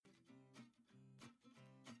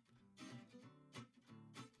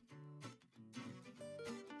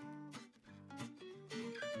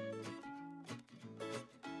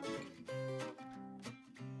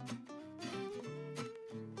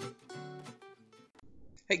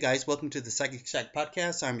Hey guys, welcome to the Psychic Shack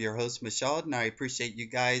podcast. I'm your host, Mushauld, and I appreciate you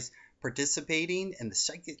guys participating in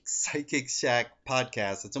the Psychic Shack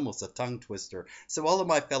podcast. It's almost a tongue twister. So, all of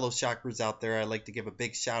my fellow Shackers out there, I'd like to give a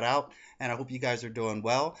big shout out, and I hope you guys are doing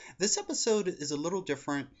well. This episode is a little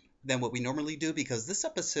different than what we normally do because this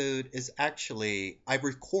episode is actually, I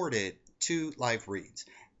recorded two live reads.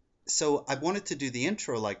 So, I wanted to do the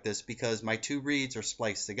intro like this because my two reads are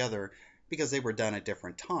spliced together because they were done at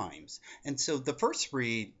different times. And so the first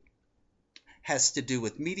read has to do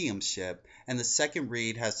with mediumship, and the second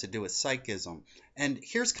read has to do with psychism. And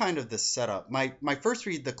here's kind of the setup. My first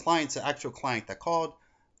read, the actual client that called,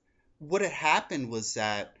 what had happened was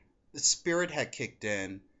that the spirit had kicked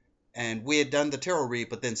in, and we had done the tarot read,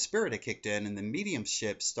 but then spirit had kicked in, and the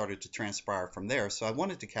mediumship started to transpire from there. So I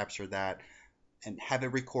wanted to capture that and have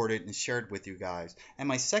it recorded and shared with you guys. And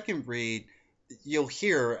my second read, you'll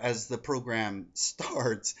hear as the program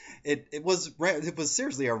starts, it was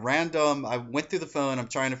seriously a random. I went through the phone. I'm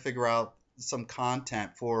trying to figure out some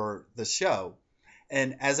content for the show,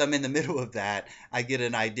 and as I'm in the middle of that, I get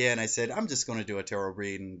an idea, and I said I'm just going to do a tarot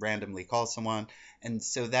read and randomly call someone, and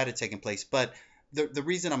so that had taken place. But the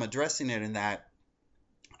reason I'm addressing it in that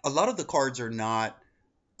a lot of the cards are not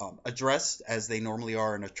addressed as they normally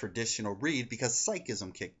are in a traditional read because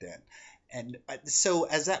psychism kicked in. And so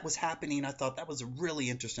as that was happening, I thought that was a really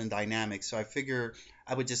interesting dynamic. So I figured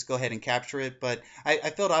I would just go ahead and capture it. But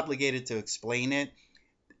I felt obligated to explain it.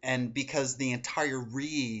 And because the entire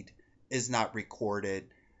read is not recorded,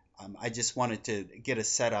 I just wanted to get it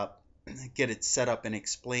set up and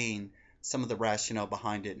explain some of the rationale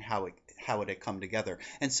behind it and how it had come together.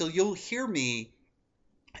 And so you'll hear me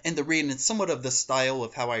in the read, and it's somewhat of the style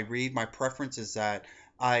of how I read. My preference is that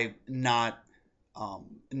I not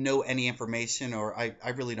know any information, or I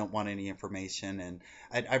really don't want any information, and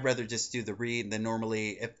I'd rather just do the read. And then normally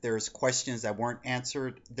if there's questions that weren't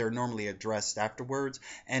answered, they're normally addressed afterwards,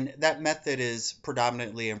 and that method is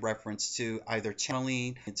predominantly in reference to either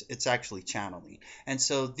channeling. It's actually channeling, and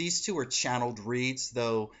so these two are channeled reads,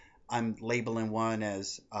 though I'm labeling one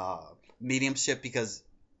as mediumship because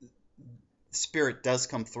spirit does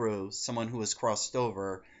come through. Someone who has crossed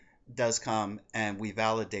over does come, and we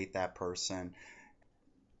validate that person.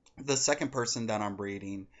 The second person that I'm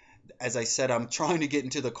reading, as I said, I'm trying to get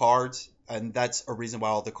into the cards, and that's a reason why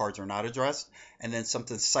all the cards are not addressed. And then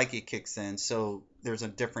something psychic kicks in, so there's a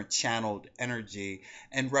different channeled energy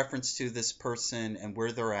in reference to this person and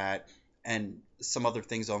where they're at, and some other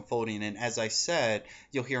things unfolding. And as I said,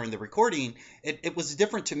 you'll hear in the recording, it was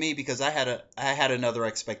different to me because I had another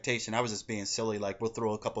expectation. I was just being silly, like we'll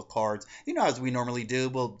throw a couple of cards, as we normally do.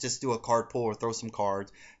 We'll just do a card pull or throw some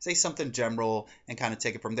cards, say something general, and kind of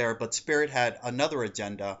take it from there. But Spirit had another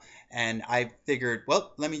agenda, and I figured,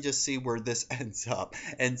 well, let me just see where this ends up.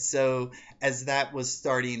 And so as that was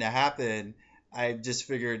starting to happen, I just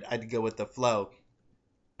figured I'd go with the flow.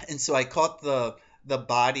 And so I caught the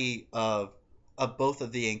body of both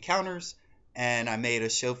of the encounters, and I made a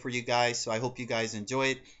show for you guys. So I hope you guys enjoy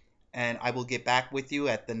it, and I will get back with you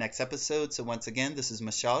at the next episode. So once again, this is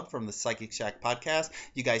Mushauld from the Psychic Shack podcast.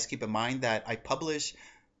 You guys keep in mind that I publish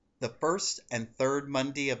the first and third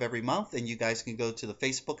Monday of every month, and you guys can go to the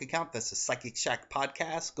Facebook account. That's the Psychic Shack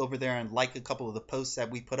podcast. Go over there and like a couple of the posts that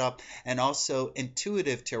we put up. And also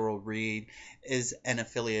Intuitive Tarot Read is an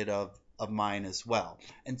affiliate of mine as well.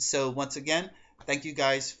 And so once again, thank you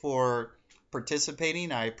guys for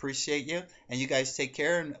participating. I appreciate you. And you guys take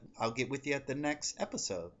care, and I'll get with you at the next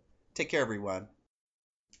episode. Take care, everyone.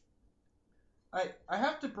 I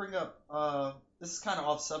have to bring up, this is kind of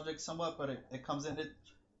off subject somewhat, but it comes in.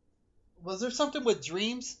 Was there something with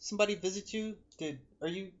dreams? Somebody visit you? Are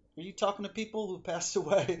you talking to people who passed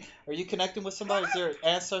away? Are you connecting with somebody? Is there an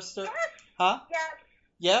ancestor? Yes. Huh? Yes.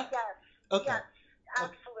 Yeah? Yes. Okay. Yes.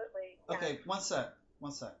 Absolutely. Okay, one sec.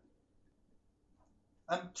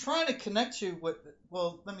 I'm trying to connect you with.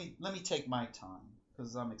 Well, let me take my time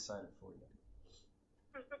because I'm excited for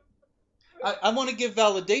you. I want to give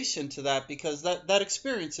validation to that because that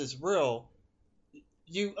experience is real.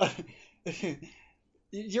 You,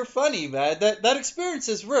 you're funny, man. That experience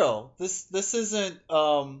is real. This isn't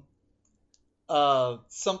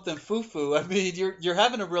something foo-foo. I mean, you're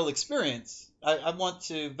having a real experience. I want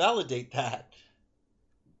to validate that.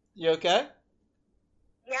 You okay?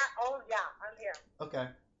 Yeah. Oh, yeah. I'm here. Okay.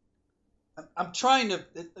 I'm trying to.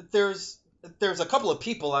 There's a couple of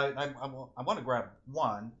people. I want to grab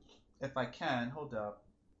one if I can. Hold up.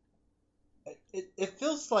 It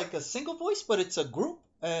feels like a single voice, but it's a group,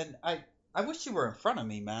 and I wish you were in front of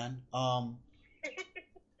me, man.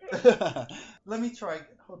 Let me try.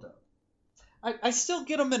 Hold up. I still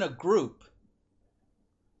get them in a group.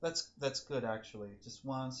 That's good actually. Just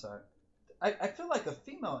one sec. I feel like a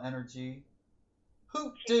female energy.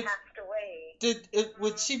 Who She passed away. did it?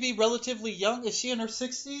 Would she be relatively young? Is she in her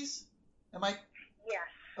 60s? Am I Yes.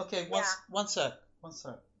 okay? Yeah. One sec. One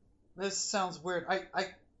sec. This sounds weird.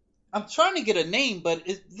 I'm trying to get a name, but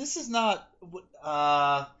this is not.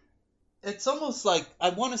 It's almost like I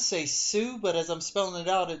want to say Sue, but as I'm spelling it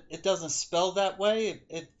out, it doesn't spell that way.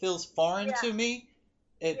 It feels foreign Yeah. to me.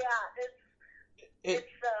 It Yeah, it's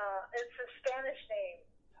a Spanish name.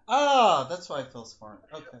 That's why it feels foreign.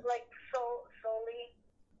 Okay. Like Soli.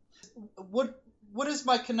 What is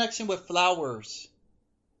my connection with flowers?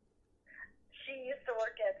 She used to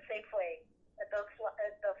work at Safeway at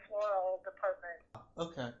the floral department.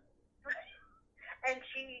 Okay. And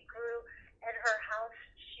she grew at her house.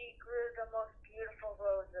 She grew the most beautiful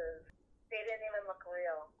roses. They didn't even look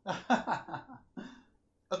real.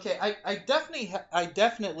 Okay, I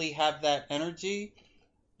definitely have that energy,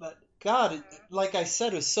 but God, like I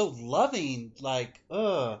said, it was so loving. Like,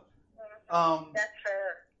 That's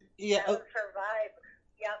her. yeah. That was her vibe.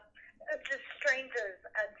 Yep. Just strangers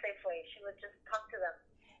at Safeway. She would just talk to them.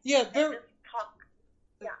 Yeah, And very. just talk.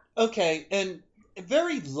 Yeah. Okay, and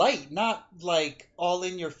very light, not like all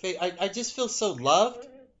in your face. I just feel so loved.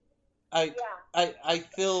 Yeah. I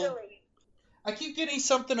feel. Silly. I keep getting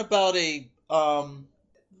something about a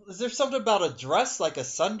Is there something about a dress, like a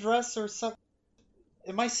sundress or something?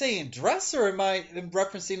 Am I saying dress or am I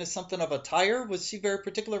referencing to something of attire? Was she very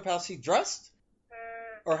particular of how she dressed?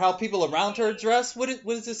 Or how people around her dressed? What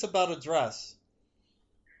is this about a dress?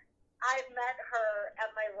 I met her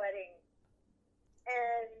at my wedding,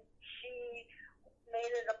 and she made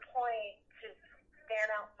it a point to fan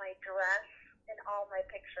out my dress in all my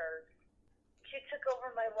pictures. She took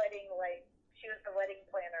over my wedding like she was the wedding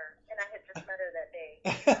planner, and I had just met her that day.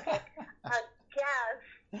 Like a guest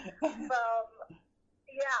from,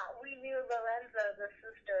 we knew Lorenza, the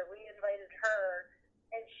sister. We invited her,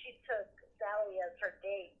 and she took Sally as her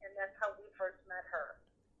date, and that's how we first met her.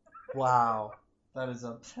 Wow, that is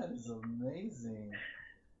amazing.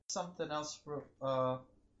 Something else for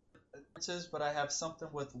but I have something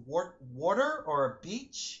with water or a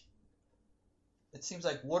beach. It seems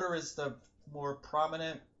like water is the more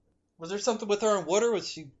prominent. Was there something with her in water? Was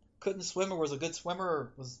she couldn't swim or was a good swimmer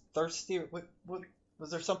or was thirsty? Or what was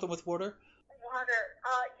there something with water? Water.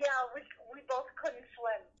 Yeah, we both couldn't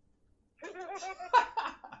swim.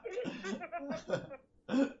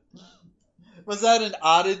 Was that an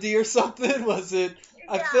oddity or something? Was it?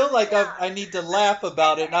 I feel like I need to laugh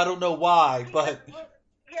about it and I don't know why, but. Yeah.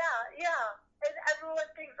 And everyone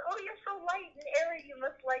thinks, oh, you're so light and airy, you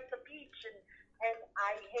must like the beach. And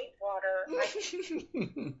I hate water.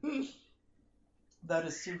 That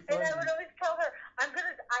is too And funny. I would always tell her, I'm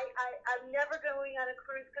never going on a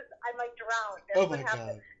cruise because I might drown. That's Oh what my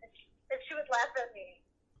happened. God. And she would laugh at me.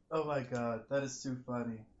 Oh my God, that is too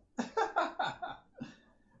funny.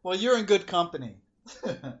 Well, you're in good company.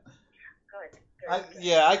 Good.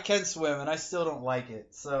 I can swim and I still don't like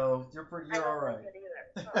it, so you're all right.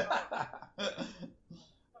 I don't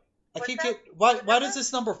like it either. Why does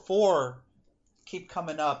this number 4 keep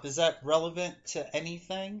coming up? Is that relevant to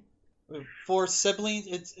anything? 4 siblings?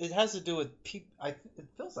 It has to do with people. It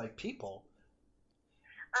feels like people.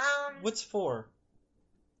 What's 4?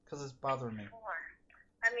 Because it's bothering me. 4.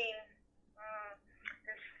 I mean,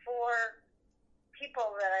 there's 4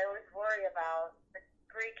 people that I always worry about. The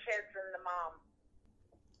 3 kids and the mom.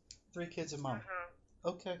 3 kids and mom. Mm-hmm.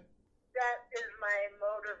 Okay. That is my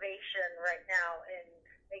motivation right now in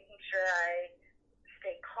making sure I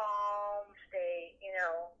stay calm, stay,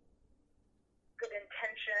 good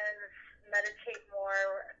intentions, meditate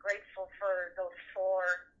more, grateful for those 4.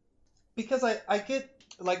 Because I get,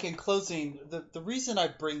 like in closing, the reason I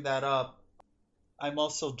bring that up, I'm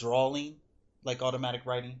also drawing, like automatic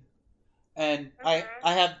writing. And I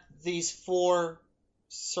have these 4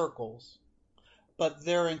 circles. But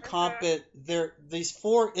these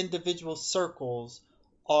 4 individual circles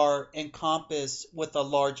are encompassed with a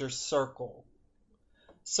larger circle.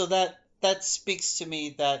 So that speaks to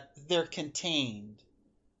me that they're contained,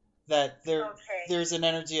 that there's an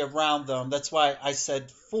energy around them. That's why I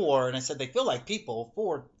said 4, and I said they feel like people,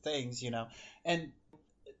 4 things, and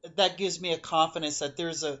that gives me a confidence that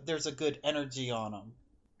there's a good energy on them.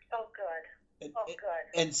 Oh, good.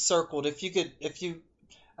 And circled.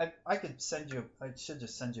 I could send you. I should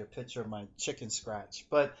just send you a picture of my chicken scratch.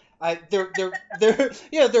 But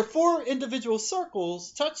they're 4 individual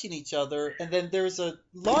circles touching each other, and then there's a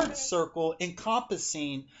large circle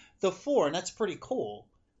encompassing the 4, and that's pretty cool.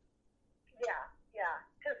 Yeah,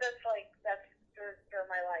 because they're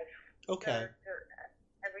my life. Okay. They're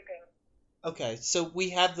everything. Okay, so we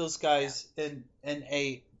have those guys in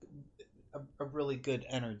a really good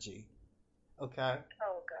energy. Okay.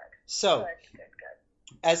 Oh, good. So Good, good,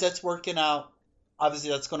 good. as that's working out, obviously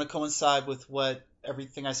that's going to coincide with what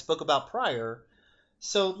everything I spoke about prior.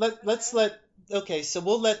 So let's Mm-hmm. let okay, so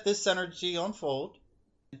we'll let this energy unfold.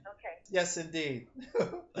 Okay. Yes, indeed.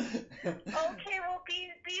 Okay, well,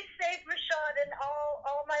 be safe, Rashad, and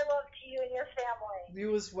all my love to you and your family.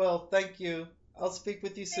 You as well. Thank you. I'll speak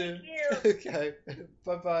with you Thank soon. you. Okay.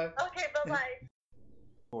 Bye bye. Okay, bye-bye.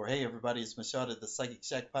 Or hey everybody, it's Mushauld at the Psychic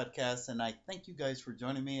Shack podcast, and I thank you guys for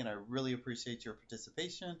joining me, and I really appreciate your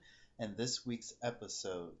participation in this week's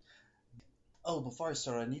episode. Oh, before I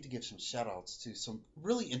start, I need to give some shout outs to some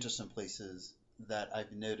really interesting places that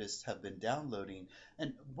I've noticed have been downloading,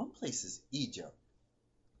 and one place is Egypt.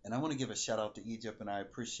 And I want to give a shout out to Egypt, and I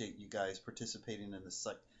appreciate you guys participating in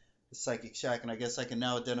the Psychic Shack, and I guess I can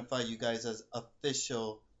now identify you guys as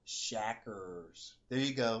official Shackers. There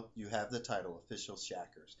you go. You have the title, official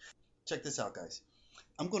Shackers. Check this out, guys.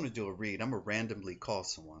 I'm going to do a read. I'm going to randomly call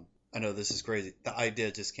someone. I know this is crazy. The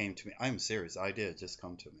idea just came to me. I'm serious. The idea just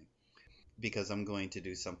come to me because I'm going to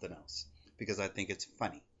do something else because I think it's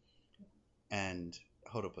funny. And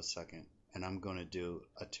hold up a second. And I'm going to do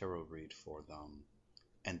a tarot read for them.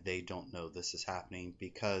 And they don't know this is happening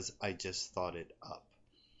because I just thought it up.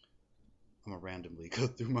 I'm gonna randomly go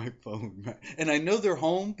through my phone. And I know they're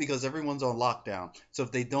home because everyone's on lockdown. So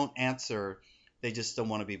if they don't answer, they just don't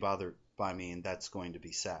want to be bothered by me, and that's going to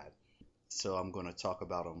be sad. So I'm going to talk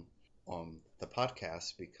about them on the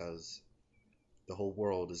podcast because the whole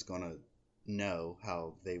world is going to know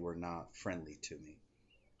how they were not friendly to me.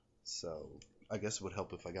 So I guess it would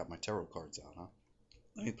help if I got my tarot cards out, huh?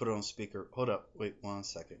 Let me put it on speaker. Hold up. Wait 1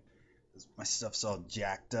 second. My stuff's all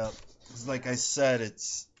jacked up. It's like I said,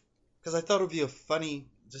 it's because I thought it would be a funny,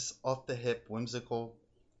 just off the hip, whimsical,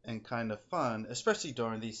 and kind of fun, especially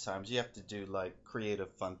during these times. You have to do like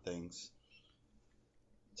creative, fun things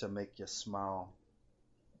to make you smile.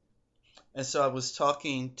 And so I was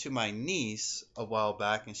talking to my niece a while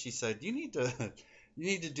back, and she said, "You need to, you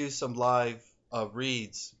need to do some live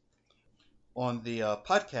reads on the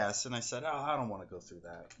podcast." And I said, "Oh, I don't want to go through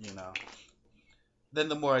that." Then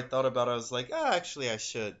the more I thought about it, I was like, "Oh, actually, I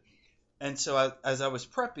should." And so as I was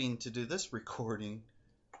prepping to do this recording,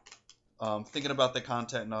 thinking about the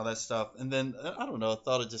content and all that stuff, and then I don't know, a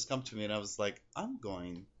thought had just come to me, and I was like, I'm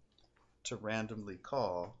going to randomly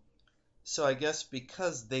call. So I guess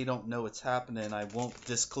because they don't know it's happening, I won't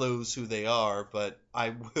disclose who they are, but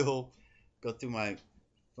I will go through my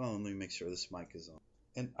phone. Let me make sure this mic is on.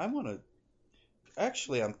 And I want to,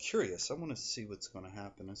 actually, I'm curious. I want to see what's going to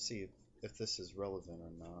happen and see if this is relevant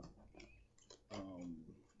or not.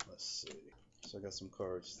 Let's see. So I got some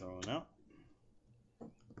cards thrown out.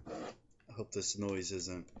 I hope this noise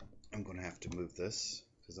isn't. I'm going to have to move this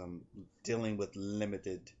because I'm dealing with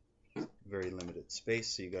very limited space.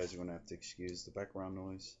 So you guys are going to have to excuse the background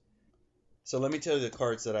noise. So let me tell you the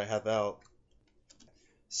cards that I have out.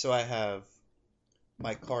 So I have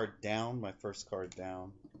my card down. My first card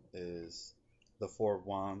down is the Four of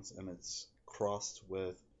Wands, and it's crossed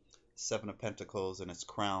with Seven of Pentacles, and it's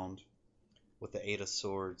crowned with the Eight of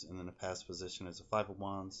Swords, and then the past position is the Five of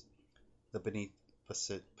Wands. The beneath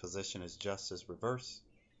position is Justice reverse.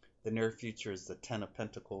 The near future is the Ten of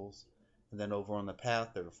Pentacles, and then over on the path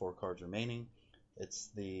there are 4 cards remaining. It's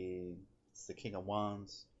the King of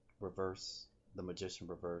Wands reverse, the Magician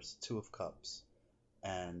reverse, Two of Cups,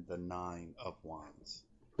 and the Nine of Wands.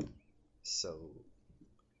 So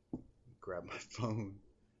grab my phone.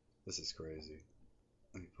 This is crazy.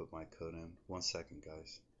 Let me put my code in. 1 second,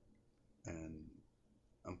 guys. And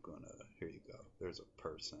I'm gonna, here you go. There's a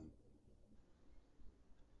person.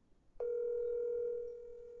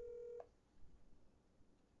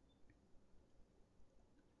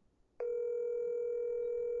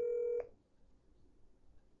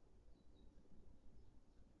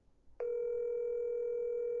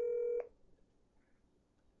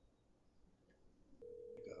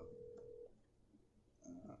 Go.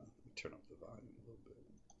 Let me turn up the volume a little bit.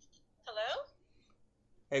 Hello?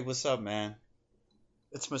 Hey, what's up, man?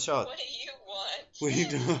 It's Mushauld. What do you want? What are you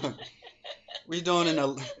doing? What are you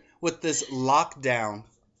doing with this lockdown?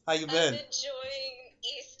 How you been? I'm enjoying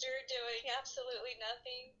Easter, doing absolutely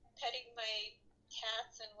nothing, petting my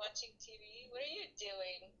cats and watching TV. What are you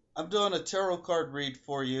doing? I'm doing a tarot card read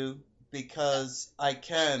for you because I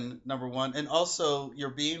can, number one, and also you're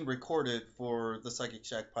being recorded for the Psychic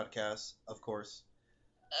Shack podcast, of course.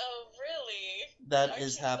 Oh, really? That Aren't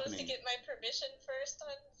is you happening. supposed to get my permission first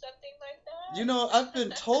on something like that? You know, I've been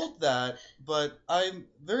told that, but I'm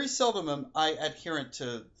very seldom am I adherent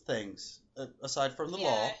to things. aside from the Yeah,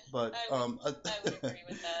 law, but I would agree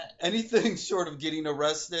with that. anything short of getting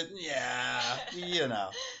arrested,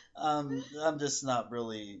 I'm just not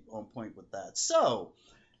really on point with that. So,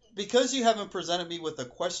 because you haven't presented me with a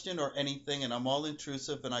question or anything, and I'm all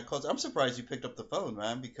intrusive, and I'm surprised you picked up the phone,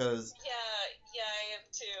 man, because Yeah, I am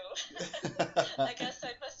too. I guess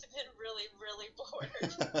I must have been really, really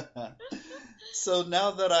bored. So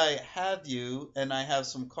now that I have you and I have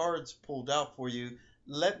some cards pulled out for you,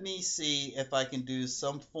 let me see if I can do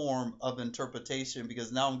some form of interpretation,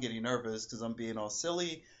 because now I'm getting nervous because I'm being all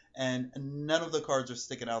silly and none of the cards are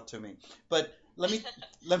sticking out to me. But let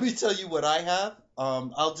me tell you what I have.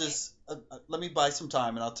 I'll just let me buy some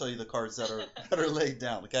time and I'll tell you the cards that are laid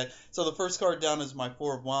down. Okay. So the first card down is my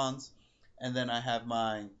Four of Wands, and then I have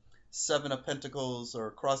my Seven of Pentacles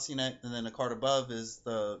or crossing it, and then the card above is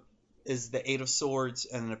the Eight of Swords,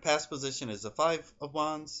 and in the past position is the Five of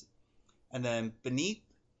Wands, and then beneath,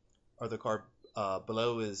 or the card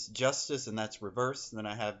below, is Justice, and that's reversed. And then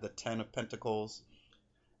I have the Ten of Pentacles,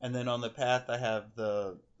 and then on the path I have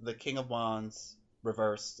the King of Wands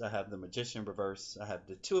reversed, I have the Magician reversed, I have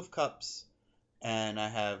the Two of Cups, and I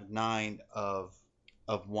have Nine of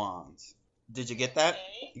Wands. Did you get that?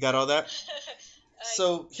 Okay. You got all that?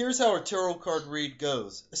 So here's how a tarot card read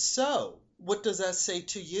goes. So, what does that say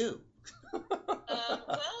to you? Well,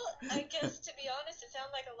 I guess to be honest, it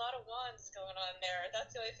sounded like a lot of wands going on there.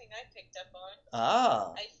 That's the only thing I picked up on.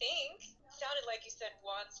 Ah. I think. Sounded like you said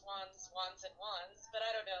wands, wands, wands, and wands, but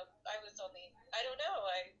I don't know. I don't know.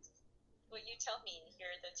 Well, you tell me. You're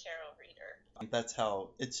the tarot reader. That's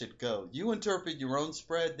how it should go. You interpret your own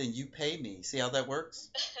spread, then you pay me. See how that works?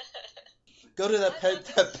 Go to that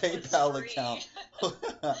PayPal account.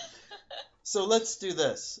 So let's do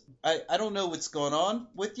this. I don't know what's going on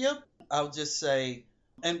with you. I'll just say,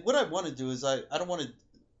 and what I want to do is I don't want to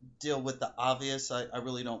deal with the obvious. I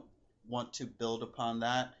really don't want to build upon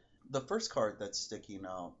that. The first card that's sticking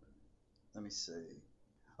out, let me see.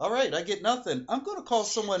 All right, I get nothing. I'm going to call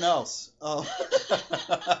someone else. I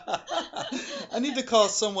need to call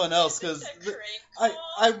someone else because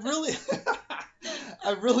I really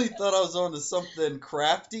I really thought I was on to something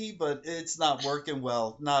crafty, but it's not working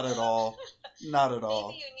well. Not at all. Not at all.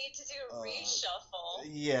 Maybe you need to do a reshuffle.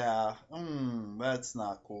 Yeah. That's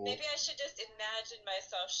not cool. Maybe I should just imagine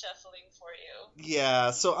myself shuffling for you. Yeah.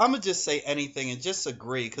 So I'm gonna just say anything and just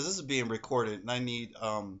agree, because this is being recorded, and I need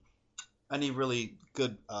really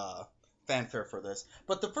good fanfare for this.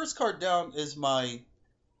 But the first card down is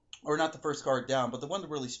or not the first card down, but the one that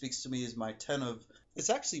really speaks to me is my it's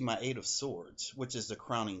actually my Eight of Swords, which is the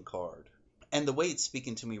crowning card. And the way it's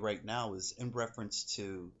speaking to me right now is in reference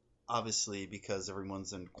to, obviously, because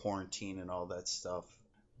everyone's in quarantine and all that stuff,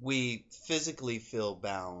 we physically feel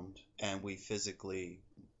bound and we physically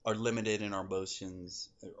are limited in our motions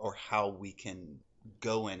or how we can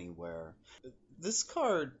go anywhere. This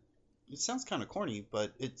card, it sounds kind of corny,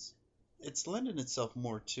 but it's lending itself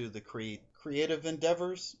more to the creative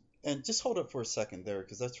endeavors. And just hold it for a second there,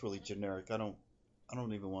 because that's really generic. I don't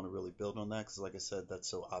even want to really build on that, because like I said, that's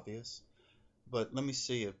so obvious. But let me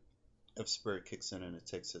see if Spirit kicks in and it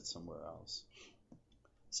takes it somewhere else.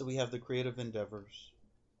 So we have the creative endeavors.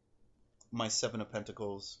 My Seven of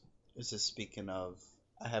Pentacles is just speaking of.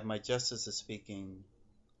 I have my Justice is speaking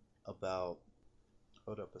about.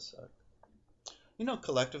 Hold up a sec.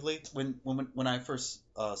 Collectively, when I first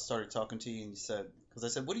started talking to you, and you said, because I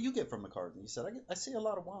said, what do you get from the card? And you said, I see a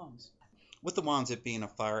lot of wands. With the wands, it being a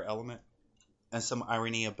fire element, and some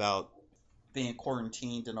irony about being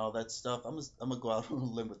quarantined and all that stuff, I'm going to go out on a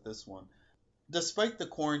limb with this one. Despite the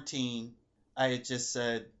quarantine, I had just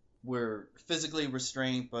said we're physically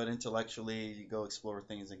restrained, but intellectually you go explore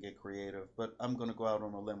things and get creative. But I'm going to go out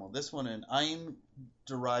on a limb on this one, and I'm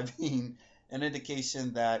deriving an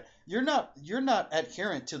indication that you're not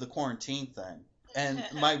adherent to the quarantine thing. And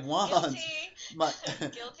my wands,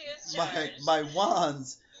 Guilty as charged. my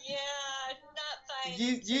wands. Yeah, I'm not buying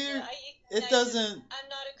I'm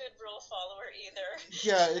not a good rule follower either.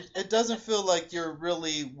 Yeah, it doesn't feel like you're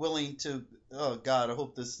really willing to. Oh God, I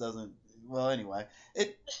hope this doesn't. Well, anyway,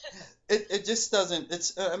 it just doesn't.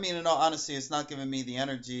 In all honesty, it's not giving me the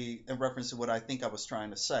energy in reference to what I think I was trying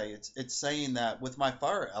to say. It's saying that with my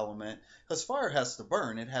fire element, because fire has to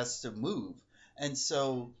burn, it has to move, and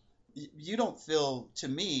so you don't feel to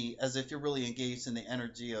me as if you're really engaged in the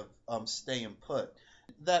energy of staying put.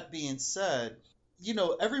 That being said,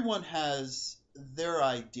 everyone has their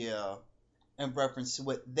idea in reference to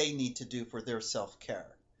what they need to do for their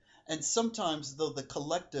self-care. And sometimes, though the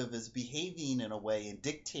collective is behaving in a way and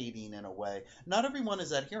dictating in a way, not everyone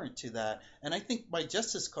is adherent to that. And I think my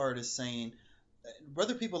Justice card is saying,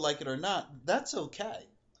 whether people like it or not, that's okay.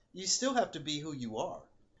 you still have to be who you are.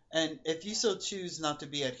 And if you so choose not to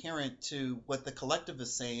be adherent to what the collective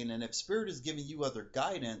is saying, and if spirit is giving you other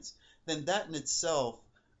guidance, then that in itself,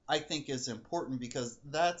 I think, is important because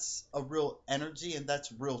that's a real energy and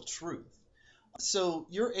that's real truth. So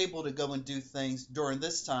you're able to go and do things during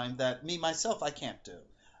this time that me, myself, I can't do.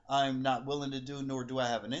 I'm not willing to do, nor do I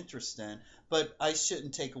have an interest in. But I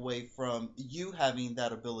shouldn't take away from you having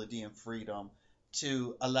that ability and freedom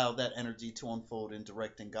to allow that energy to unfold and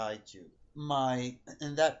direct and guide you.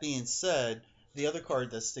 And that being said, the other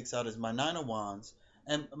card that sticks out is my Nine of Wands.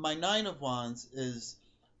 And my Nine of Wands is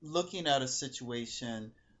looking at a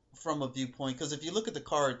situation from a viewpoint. Because if you look at the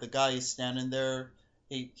card, the guy is standing there.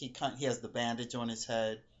 He has the bandage on his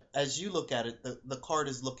head. As you look at it, the card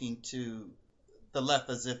is looking to the left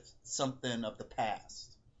as if something of the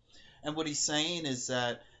past. And what he's saying is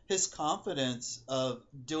that his confidence of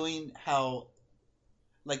doing how,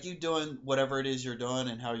 like you doing whatever it is you're doing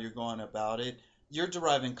and how you're going about it, you're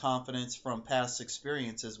deriving confidence from past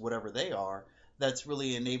experiences, whatever they are, that's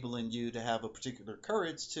really enabling you to have a particular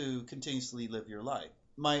courage to continuously live your life.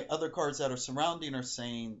 My other cards that are surrounding are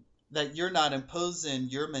saying that you're not imposing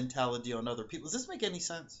your mentality on other people. Does this make any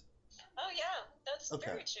sense? Oh yeah, that's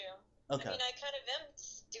Okay. very true. Okay. I mean, I kind of am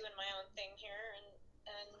doing my own thing here,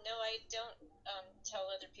 and no, I don't tell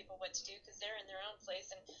other people what to do because they're in their own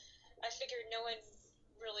place, and I figure no one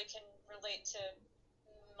really can relate to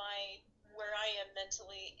where I am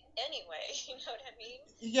mentally anyway. You know what I mean?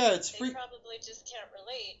 Yeah, it's They free. probably just can't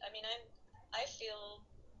relate. I mean, I feel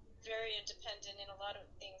very independent in a lot of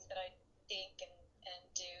things that I think and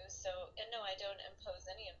do. So, and no, I don't impose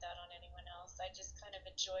any of that on anyone else. I just kind of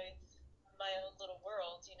enjoy my own little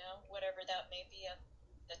world, whatever that may be at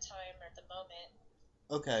the time or the moment.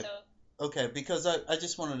 Okay. So, Okay, because I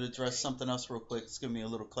just wanted to address something else real quick. It's give me a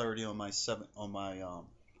little clarity on my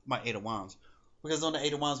Eight of Wands. Because on the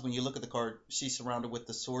Eight of Wands, when you look at the card, she's surrounded with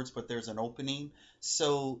the swords, but there's an opening.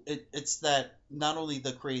 So it's that not only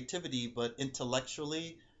the creativity, but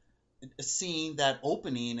intellectually seeing that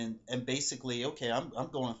opening and basically, okay,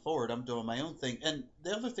 I'm going forward. I'm doing my own thing. And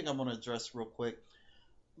the other thing I want to address real quick,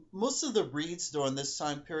 most of the reads during this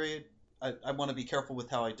time period, I want to be careful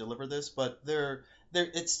with how I deliver this, but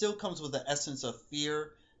it still comes with the essence of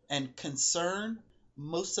fear and concern.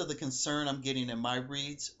 Most of the concern I'm getting in my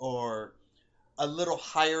reads are a little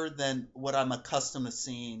higher than what I'm accustomed to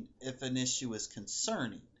seeing if an issue is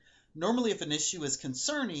concerning. Normally, if an issue is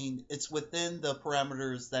concerning, it's within the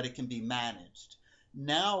parameters that it can be managed.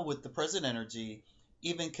 Now, with the present energy,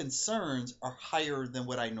 even concerns are higher than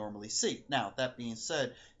what I normally see. Now, that being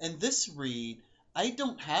said, in this read, I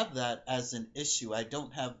don't have that as an issue. I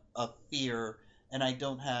don't have a fear and I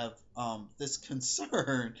don't have this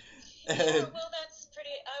concern. yeah, And, well, that's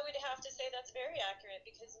pretty. I would have to say that's very accurate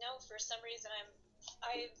because no, for some reason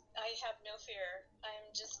I have no fear.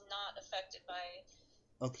 I'm just not affected by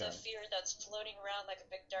okay. the fear that's floating around like a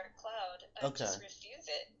big dark cloud. I Okay. just refuse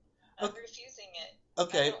it. I'm Okay. refusing it.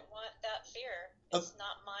 Okay. I don't want that fear. It's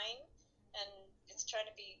not mine, and it's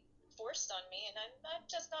trying to be forced on me, and I'm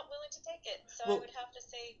just not willing to take it. So I would have to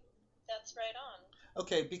say that's right on.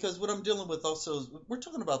 Okay, because what I'm dealing with also is we're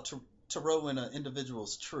talking about tarot in an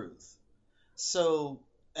individual's truth. So,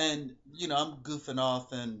 and I'm goofing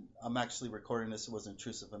off and I'm actually recording this. It wasn't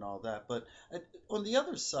intrusive and all that. But on the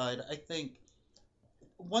other side, I think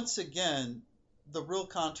once again, the real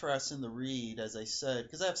contrast in the read, as I said,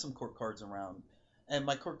 because I have some court cards around, and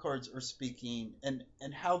my court cards are speaking and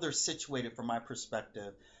how they're situated from my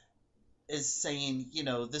perspective is saying,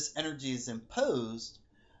 this energy is imposed,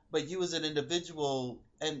 but you as an individual,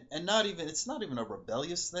 and not even, it's not even a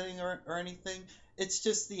rebellious thing or anything. It's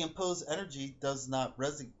just the imposed energy does not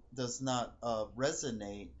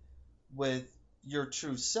resonate with your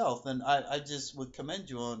true self, and I just would commend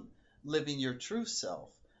you on living your true self.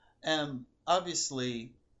 And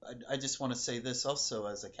obviously, I just want to say this also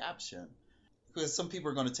as a caption, because some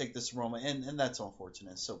people are going to take this wrong, and that's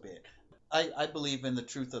unfortunate. So be it. I believe in the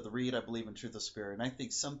truth of the read. I believe in truth of spirit. And I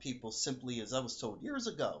think some people simply, as I was told years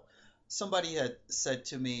ago, somebody had said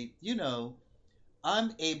to me,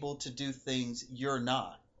 I'm able to do things you're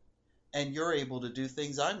not. And you're able to do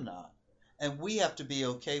things I'm not. And we have to be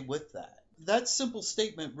okay with that. That simple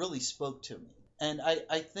statement really spoke to me. And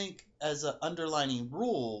I think as an underlining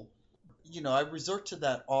rule, I resort to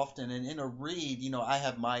that often. And in a read, I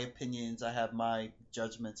have my opinions, I have my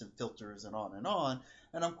judgments and filters and on and on.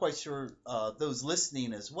 And I'm quite sure those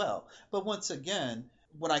listening as well. But once again,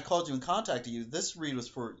 when I called you and contacted you, this read was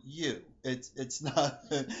for you. it's not,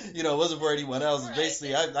 it wasn't for anyone else. Right,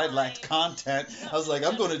 Basically, it's I lacked fine. content. It's I not was like,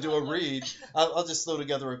 I'm that's going to do not a what read. I'll just throw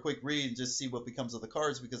together a quick read and just see what becomes of the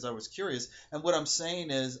cards because I was curious. And what I'm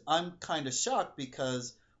saying is, I'm kind of shocked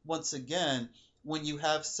because once again, when you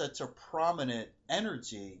have such a prominent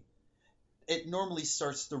energy, it normally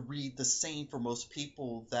starts to read the same for most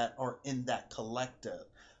people that are in that collective.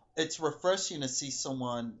 It's refreshing to see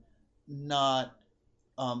someone not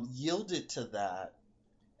yielded to that.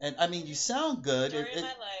 And I mean, you sound good. story of my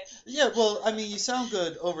life. Yeah, well, I mean, you sound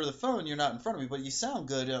good over the phone. You're not in front of me, but you sound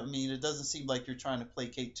good. I mean, it doesn't seem like you're trying to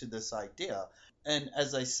placate to this idea. And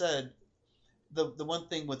as I said, the one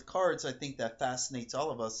thing with cards I think that fascinates all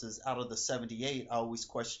of us is out of the 78, I always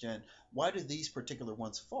question why do these particular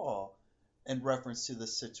ones fall in reference to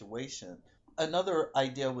this situation. Another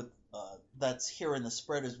idea with that's here in the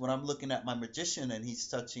spread is when I'm looking at my magician and he's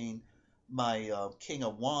touching my King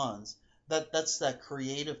of Wands. That's that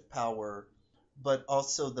creative power, but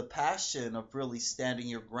also the passion of really standing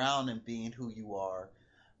your ground and being who you are,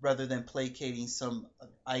 rather than placating some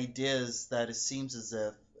ideas that it seems as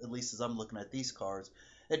if, at least as I'm looking at these cards,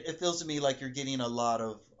 it feels to me like you're getting a lot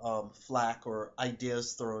of flack or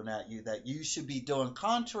ideas thrown at you that you should be doing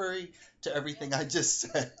contrary to everything I just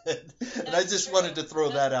said. And I That's just true. wanted to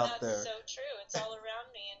throw that out That's there. so true. It's all around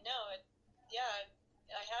me, and no, yeah,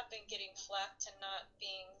 I have been getting flack to not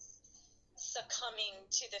being succumbing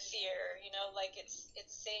to the fear. Like it's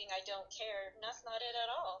saying I don't care, and that's not it at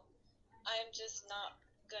all. I'm just not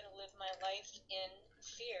gonna live my life in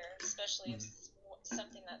fear, especially if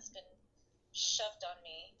something that's been shoved on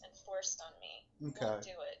me and forced on me Okay. won't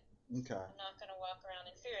do it. Okay. I'm not gonna walk around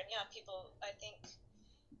in fear, and yeah, people, I think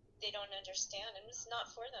they don't understand, and it's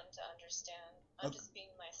not for them to understand. I'm just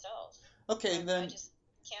being myself. Okay, then I just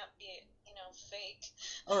can't be, fake.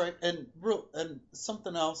 all right, and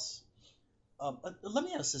something else. Let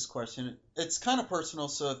me ask this question. It's kind of personal,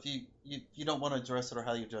 so if you don't want to address it or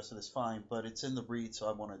how you address it is fine, but it's in the read, so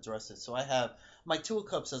I want to address it. So I have my Two of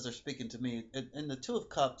Cups as they're speaking to me. In the Two of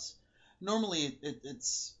Cups, normally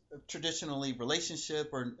it's traditionally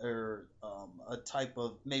relationship or a type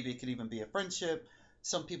of, maybe it could even be a friendship.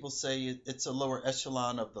 Some people say it's a lower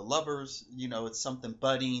echelon of the lovers. It's something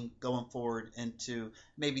budding, going forward into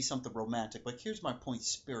maybe something romantic. But here's my point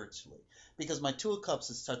spiritually, because my Two of Cups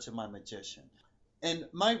is touching my magician. And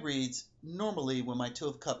my reads, normally when my Two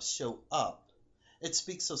of Cups show up, it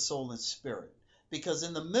speaks of soul and spirit. Because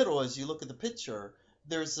in the middle, as you look at the picture,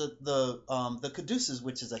 there's the caduceus,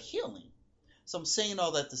 which is a healing. So I'm saying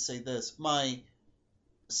all that to say this. My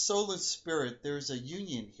soul and spirit, there's a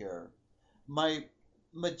union here. My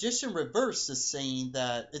magician reverse is saying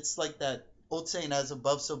that it's like that old saying, as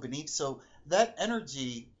above, so beneath. So that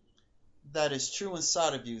energy that is true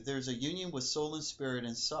inside of you, there's a union with soul and spirit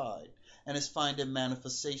inside, and it's finding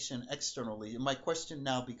manifestation externally. And my question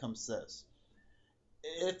now becomes this.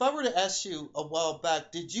 If I were to ask you a while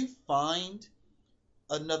back, did you find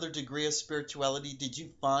another degree of spirituality? Did you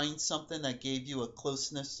find something that gave you a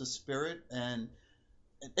closeness to spirit? And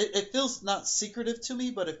it feels not secretive to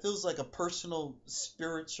me, but it feels like a personal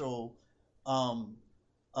spiritual um,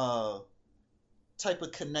 uh, type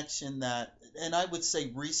of connection that, and I would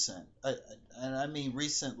say recent, and I mean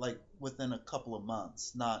recent, like within a couple of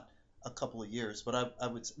months, not a couple of years, but I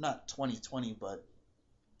would not 2020, but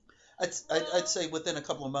I'd say within a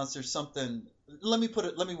couple of months there's something. Let me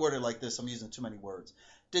word it like this. I'm using too many words.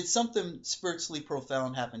 Did something spiritually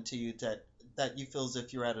profound happen to you that you feel as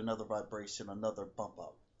if you're at another vibration, another bump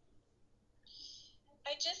up?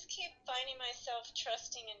 I just keep finding myself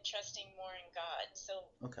trusting more in God. So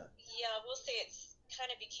Okay. yeah, we'll say it's kind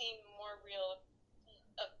of became more real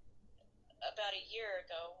about a year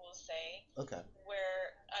ago, we'll say. Okay.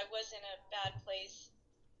 Where I was in a bad place,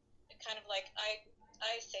 kind of like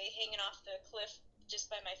I say hanging off the cliff just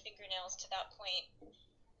by my fingernails to that point.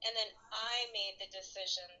 And then I made the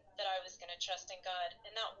decision that I was going to trust in God,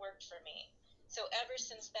 and that worked for me. So ever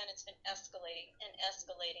since then, it's been escalating and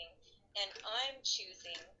escalating, and I'm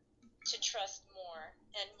choosing to trust more,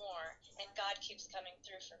 and God keeps coming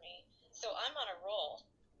through for me. So I'm on a roll.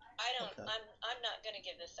 Okay. I'm not going to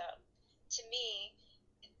give this up. To me,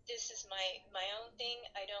 this is my own thing.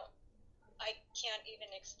 I can't even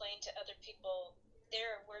explain to other people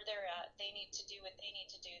where they're at. They need to do what they need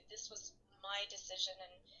to do. This was my decision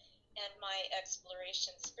and my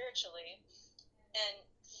exploration spiritually. And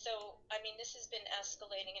so, I mean, this has been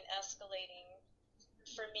escalating and escalating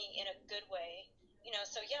for me in a good way.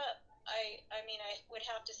 So yeah, I mean, I would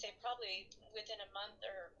have to say probably within a month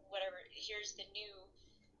or whatever, here's the new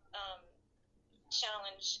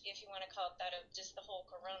challenge, if you want to call it that, of just the whole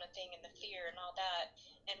corona thing and the fear and all that,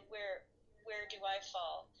 and where do I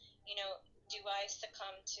fall? do I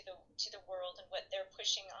succumb to the world and what they're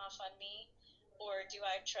pushing off on me, or do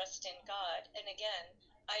I trust in God? And again,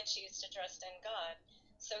 I choose to trust in God.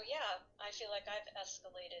 So yeah, I feel like I've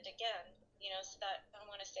escalated again, so that I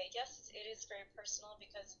want to say, yes, it is very personal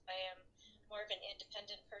because I am more of an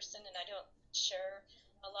independent person and I don't share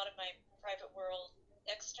a lot of my private world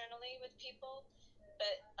externally with people.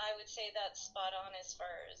 But I would say that's spot on as far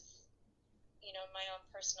as, my own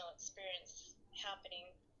personal experience happening,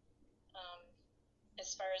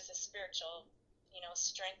 as far as the spiritual,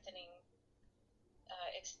 strengthening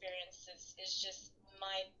experience is just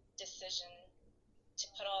my decision to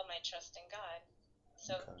put all my trust in God.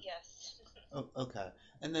 So Okay. yes. Oh, okay.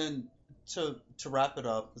 And then to wrap it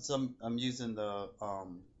up, because I'm using the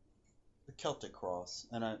Celtic cross,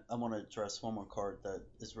 and I want to address one more card that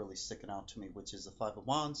is really sticking out to me, which is the Five of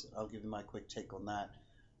Wands. I'll give you my quick take on that.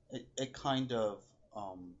 It kind of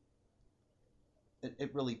um,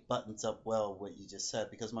 it really buttons up well what you just said,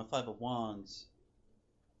 because my Five of Wands,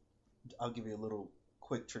 I'll give you a little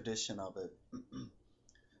quick tradition of it.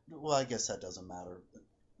 Well, I guess that doesn't matter.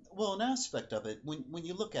 Well, an aspect of it, when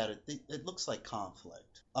you look at it, it looks like conflict.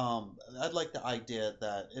 I'd like the idea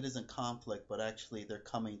that it isn't conflict, but actually they're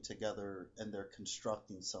coming together and they're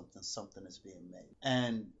constructing something. Something is being made.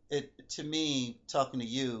 And to me, talking to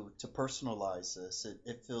you, to personalize this,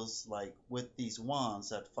 it feels like with these wands,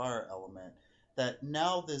 that fire element, that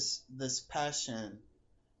now this passion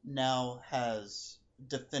now has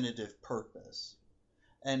definitive purpose.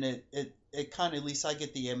 And it kind of, at least I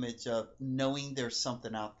get the image of knowing there's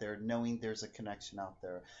something out there, knowing there's a connection out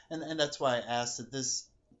there. And that's why I asked that this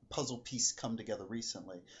puzzle piece come together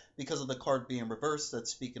recently, because of the card being reversed.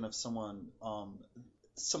 That's speaking of someone,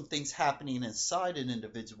 some things happening inside an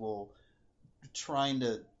individual, trying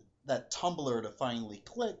to, that tumbler to finally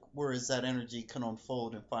click, whereas that energy can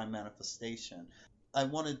unfold and find manifestation. I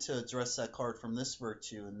wanted to address that card from this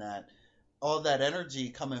virtue, and that all that energy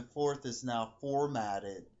coming forth is now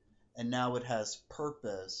formatted and now it has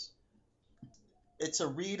purpose. It's a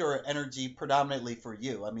read or energy predominantly for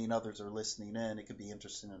you. I mean, others are listening in. It could be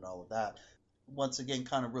interesting and all of that. Once again,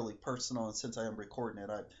 kind of really personal. And since I am recording it,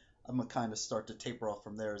 I'm going to kind of start to taper off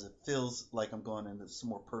from there, as it feels like I'm going into some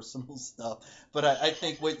more personal stuff. But I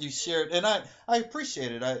think what you shared, and I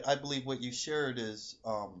appreciate it. I believe what you shared is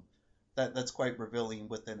that's quite revealing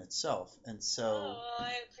within itself. And Oh, so, well,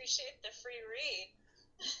 I appreciate the free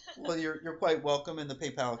read. well, you're quite welcome, and the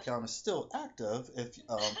PayPal account is still active. If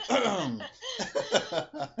but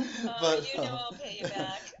I'll pay you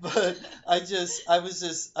back. but I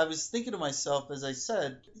was thinking to myself, as I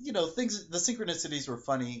said, things, the synchronicities were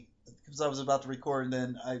funny, because I was about to record, and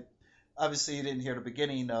then I obviously you didn't hear the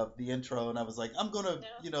beginning of the intro, and I was like, I'm gonna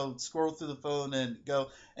No. scroll through the phone and go,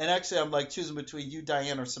 and actually I'm like choosing between you,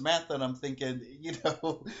 Diane, or Samantha, and I'm thinking,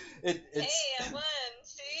 it's. Hey, I won.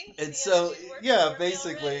 See? And The so, energy's working yeah, for me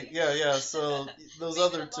basically, already. yeah. So those Maybe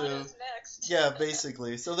other the two, motto's next. yeah,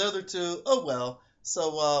 basically. So the other two, oh well.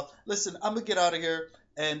 So listen, I'm gonna get out of here,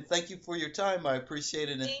 and thank you for your time. I appreciate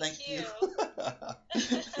it, and Thank thank you. you.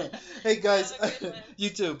 Hey guys, Have a good one. you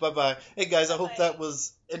too. Bye bye. Hey guys, I hope Bye-bye. that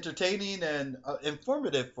was entertaining and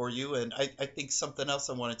informative for you. And I think something else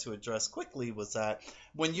I wanted to address quickly was that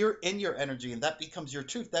when you're in your energy and that becomes your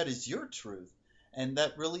truth, that is your truth. And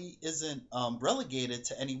that really isn't relegated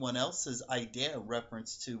to anyone else's idea in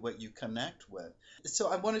reference to what you connect with. So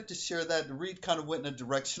I wanted to share that. The read kind of went in a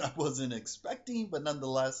direction I wasn't expecting, but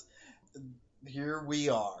nonetheless, here we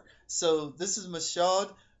are. So this is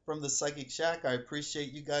Mushauld from the Psychic Shack. I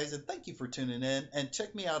appreciate you guys, and thank you for tuning in. And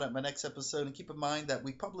check me out at my next episode. And keep in mind that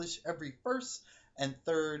we publish every first and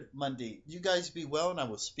third Monday. You guys be well, and I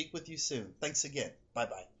will speak with you soon. Thanks again. Bye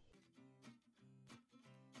bye.